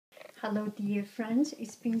Hello dear friends,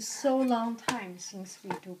 it's been so long time since we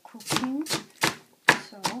do cooking,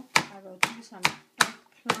 so I will do some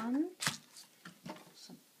eggplant,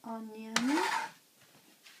 some onion,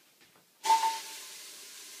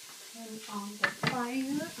 turn on the fire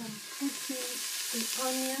and put in the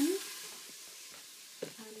onion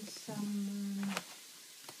and some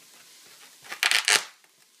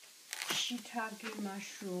shiitake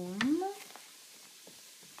mushroom.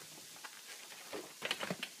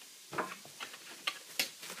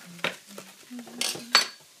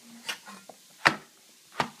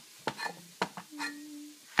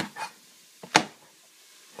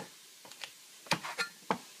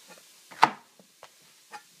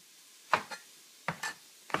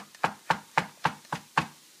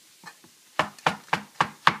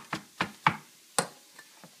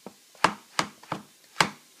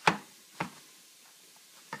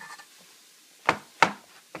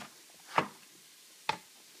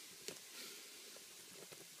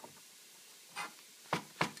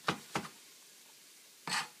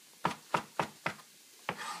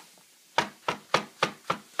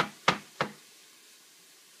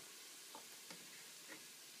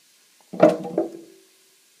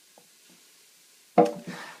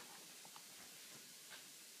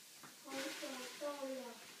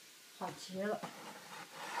好极了，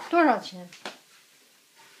多少钱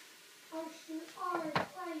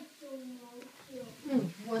？22.99。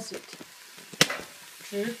worth it，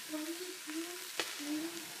 值。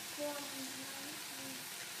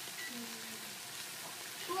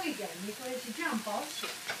多一点没关系，这样保险。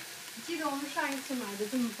你记得我们上一次买的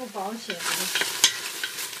这么不保险吗？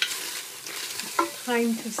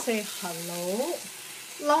 Time to say hello.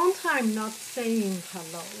 Long time not saying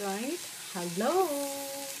hello, right? Hello.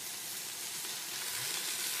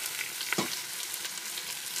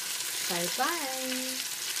 Bye bye.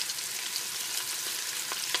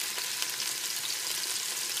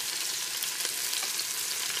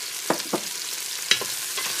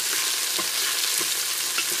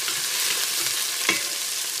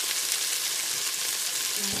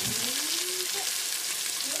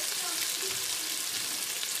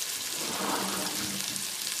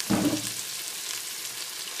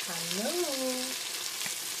 Hello.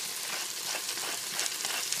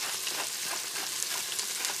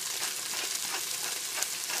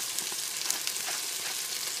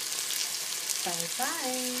 Bye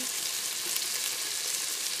bye.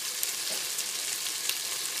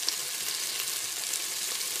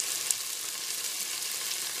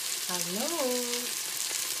 Hello.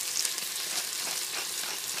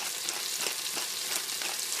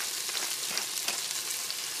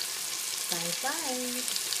 Bye bye.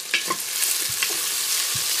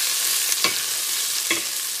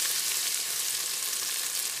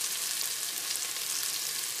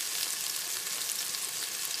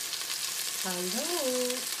 Hello.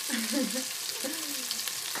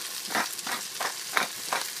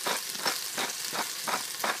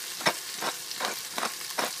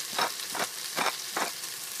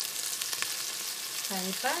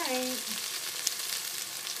 Bye bye.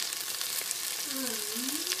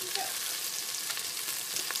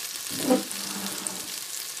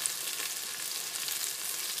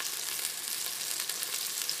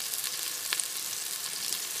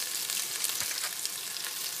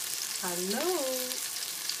 Hello.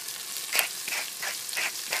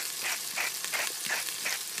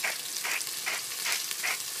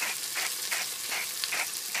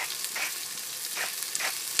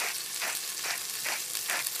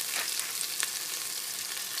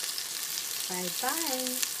 Bye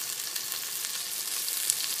bye.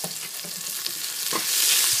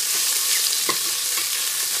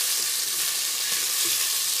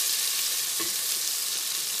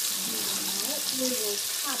 Now we will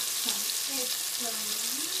cut some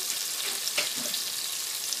eggplant.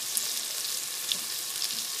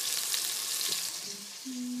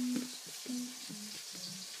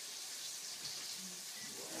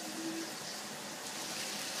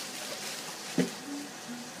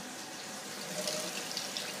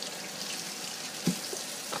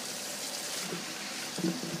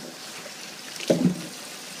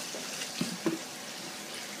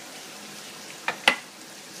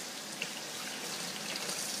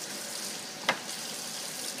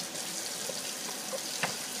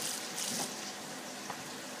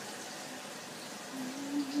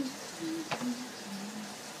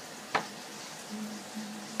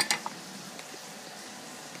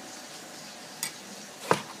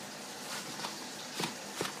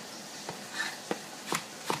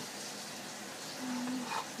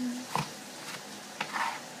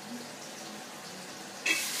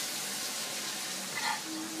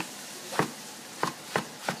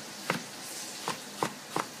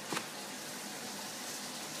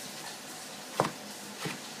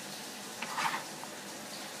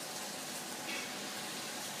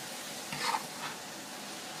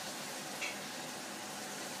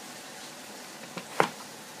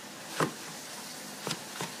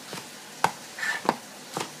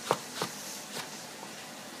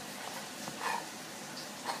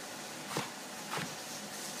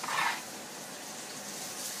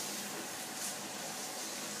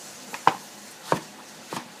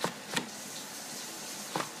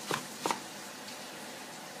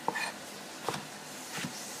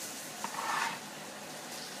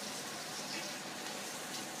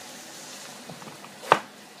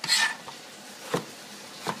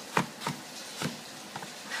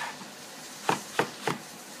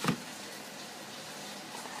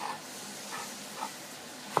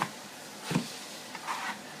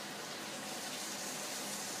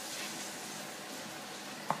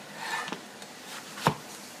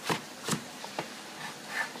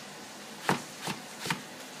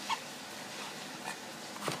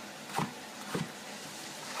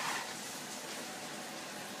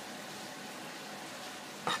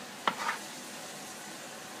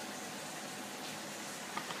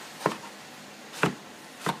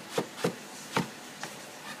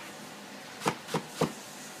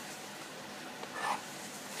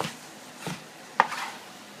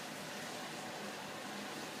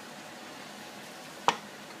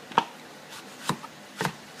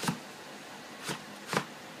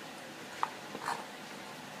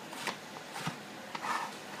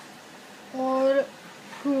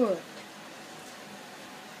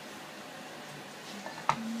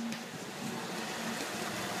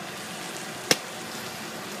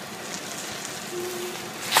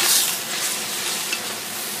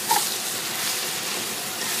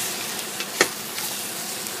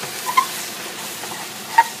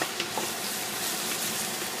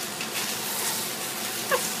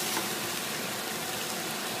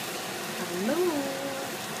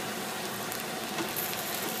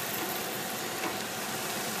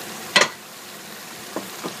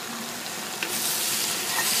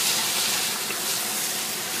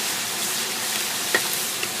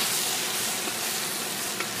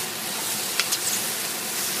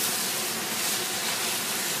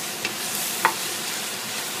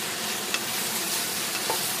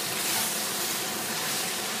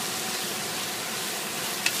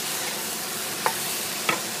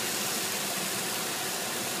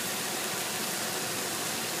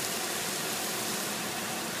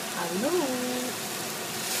 Hello.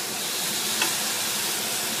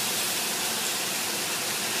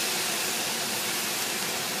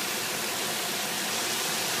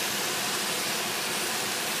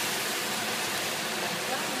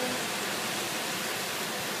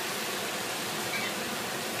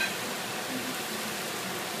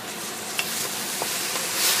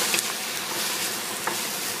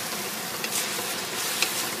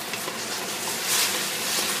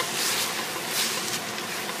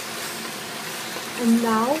 And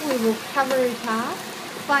now we will cover it up.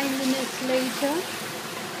 5 minutes later,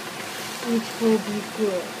 it will be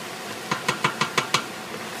good.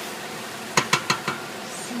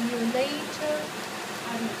 See you later.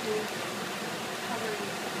 I will cover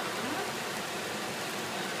it up.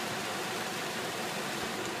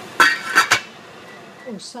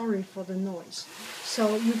 Oh, sorry for the noise.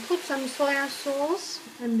 So you put some soy sauce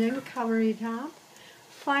and then cover it up.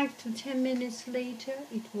 5 to 10 minutes later,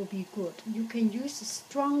 it will be good. You can use a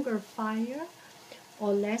stronger fire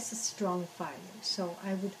or less strong fire. So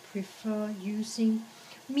I would prefer using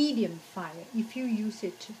medium fire. If you use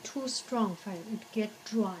it too strong fire, it gets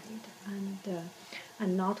dried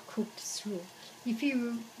and not cooked through. If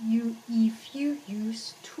you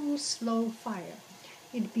use too slow fire,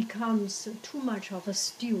 it becomes too much of a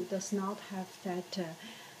stew. Does not have that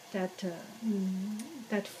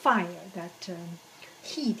fire, that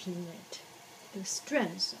heat in it, the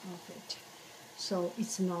strength of it. So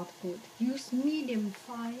it's not good. Use medium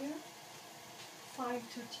fire, 5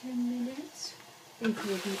 to 10 minutes. It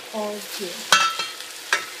will be all good.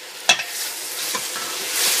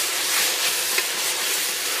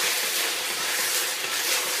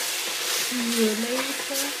 See you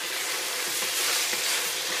later.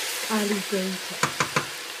 Alligator.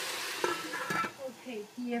 Okay,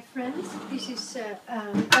 dear friends, this is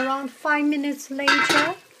around 5 minutes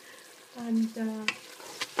later, and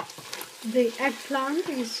the eggplant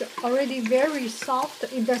is already very soft.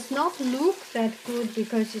 It does not look that good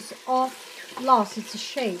because it's all lost its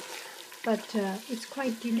shape, but it's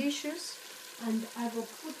quite delicious. And I will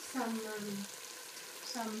put some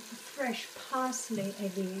fresh parsley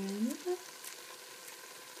at the end,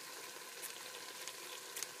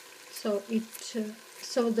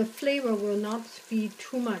 so the flavor will not be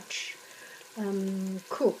too much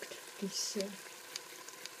cooked.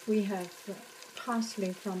 We have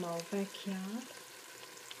parsley from our backyard.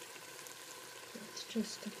 It's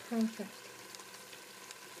just perfect.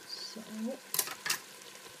 So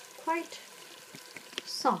quite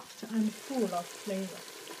soft and full of flavor.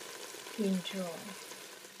 Enjoy.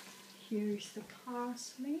 Here is the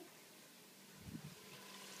parsley.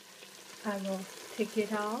 I will take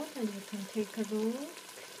it out and you can take a roll.